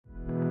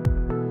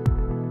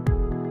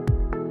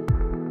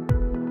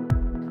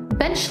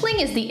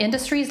Benchling is the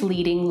industry's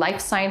leading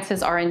life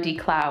sciences R&D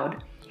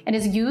cloud and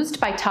is used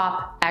by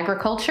top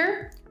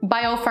agriculture,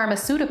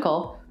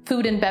 biopharmaceutical,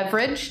 food and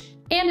beverage,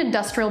 and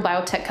industrial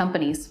biotech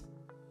companies.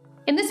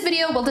 In this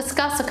video, we'll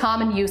discuss a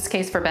common use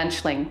case for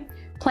Benchling,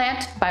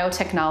 plant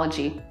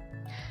biotechnology.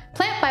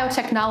 Plant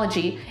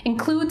biotechnology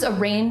includes a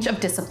range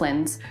of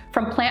disciplines,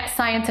 from plant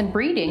science and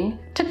breeding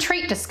to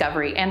trait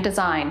discovery and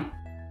design.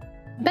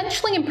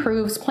 Benchling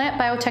improves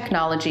plant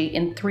biotechnology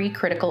in three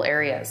critical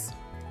areas.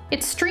 It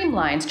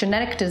streamlines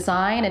genetic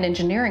design and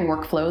engineering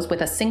workflows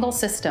with a single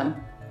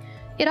system.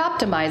 It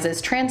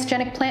optimizes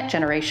transgenic plant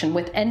generation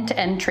with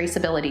end-to-end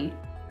traceability.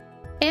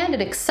 And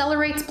it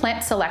accelerates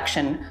plant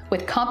selection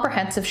with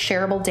comprehensive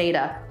shareable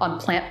data on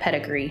plant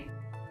pedigree.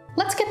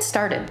 Let's get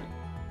started.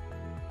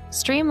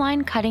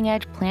 Streamline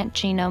cutting-edge plant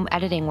genome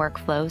editing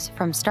workflows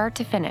from start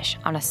to finish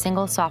on a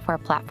single software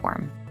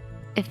platform.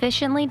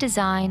 Efficiently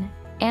design,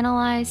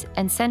 analyze,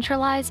 and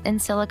centralize in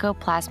silico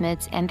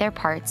plasmids and their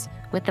parts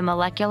with the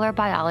molecular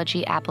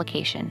biology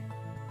application.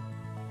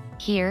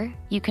 Here,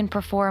 you can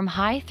perform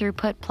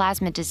high-throughput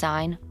plasmid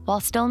design while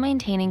still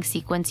maintaining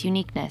sequence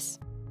uniqueness.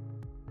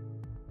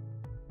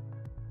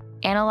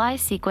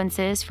 Analyze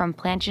sequences from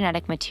plant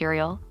genetic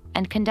material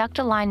and conduct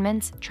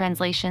alignments,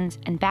 translations,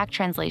 and back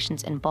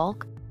translations in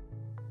bulk,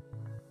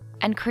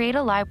 and create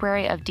a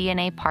library of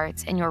DNA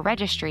parts in your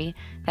registry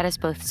that is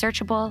both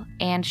searchable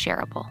and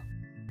shareable.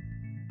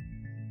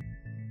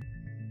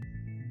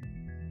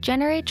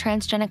 Generate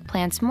transgenic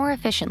plants more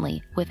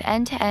efficiently with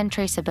end-to-end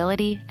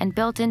traceability and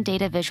built-in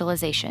data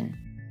visualization.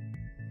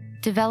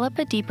 Develop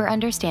a deeper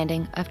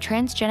understanding of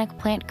transgenic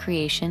plant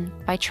creation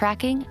by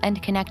tracking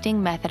and connecting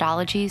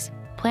methodologies,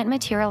 plant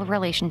material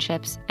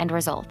relationships, and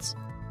results.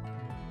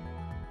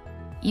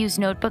 Use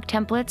notebook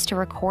templates to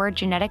record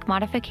genetic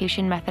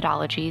modification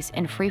methodologies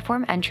in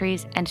free-form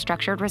entries and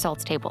structured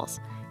results tables,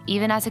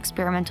 even as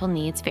experimental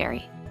needs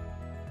vary.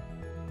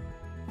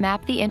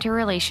 Map the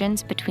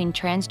interrelations between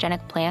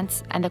transgenic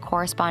plants and the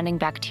corresponding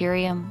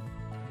bacterium,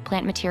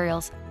 plant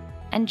materials,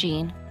 and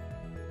gene,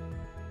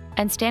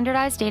 and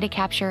standardize data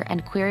capture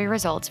and query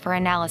results for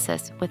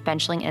analysis with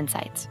Benchling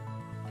Insights.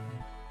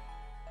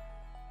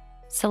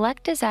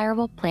 Select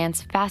desirable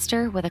plants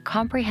faster with a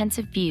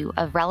comprehensive view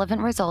of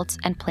relevant results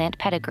and plant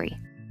pedigree.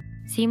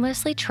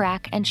 Seamlessly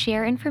track and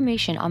share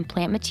information on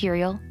plant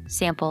material,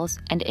 samples,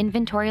 and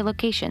inventory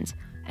locations,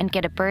 and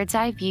get a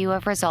bird's-eye view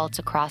of results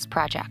across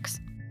projects.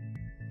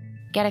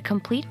 Get a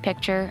complete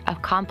picture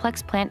of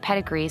complex plant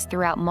pedigrees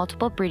throughout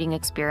multiple breeding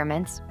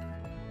experiments.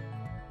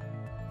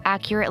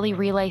 Accurately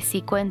relay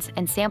sequence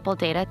and sample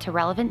data to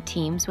relevant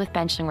teams with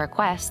Benchling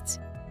requests.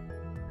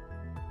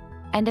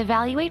 And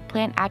evaluate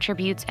plant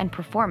attributes and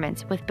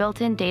performance with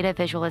built-in data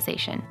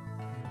visualization.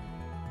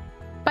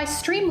 By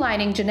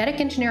streamlining genetic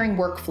engineering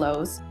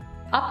workflows,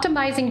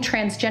 optimizing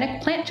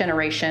transgenic plant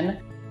generation,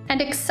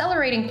 and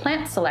accelerating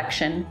plant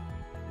selection,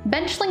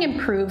 Benchling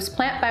improves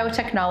plant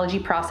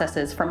biotechnology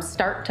processes from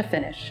start to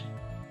finish.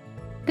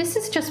 This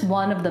is just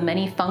one of the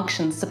many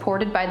functions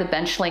supported by the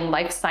Benchling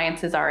Life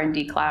Sciences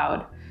R&D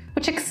Cloud,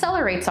 which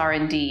accelerates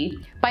R&D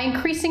by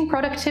increasing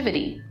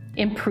productivity,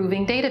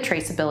 improving data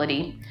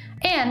traceability,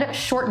 and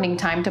shortening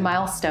time to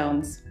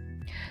milestones.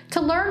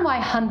 To learn why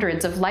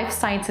hundreds of life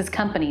sciences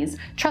companies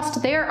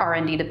trust their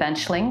R&D to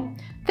Benchling,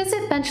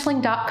 visit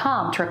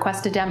benchling.com to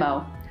request a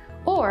demo,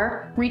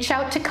 or reach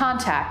out to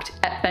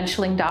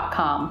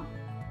contact@benchling.com.